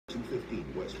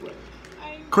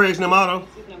Craig's Namato.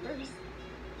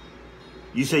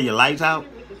 You say your lights out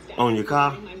on your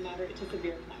car?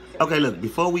 Okay, look,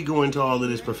 before we go into all of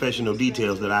this professional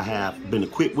details that I have been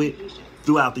equipped with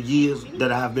throughout the years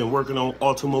that I have been working on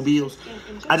automobiles,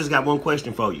 I just got one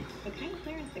question for you.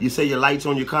 You say your lights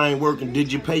on your car ain't working.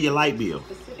 Did you pay your light bill?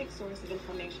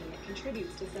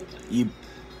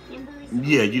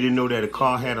 Yeah, you didn't know that a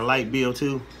car had a light bill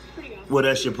too? Well,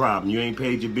 that's your problem. You ain't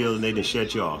paid your bill and they done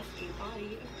shut you off.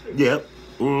 Yep.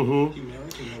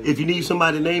 If you need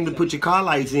somebody's name to put your car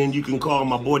lights in, you can call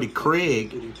my boy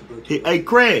Craig. Hey,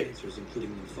 Craig,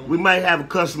 we might have a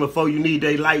customer for you need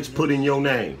their lights put in your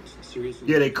name.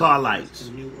 Yeah, they car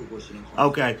lights.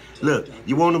 Okay, look,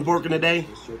 you want them working today?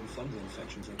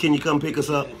 Can you come pick us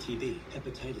up?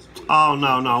 Oh,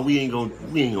 no, we ain't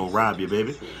gonna rob you,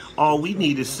 baby. All we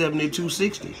need is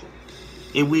 $72.60,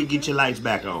 and we'll get your lights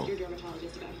back on.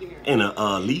 In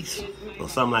a lease or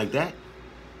something like that.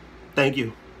 Thank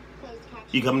you.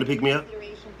 You coming to pick me up?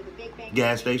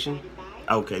 Gas station?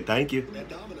 Okay, thank you.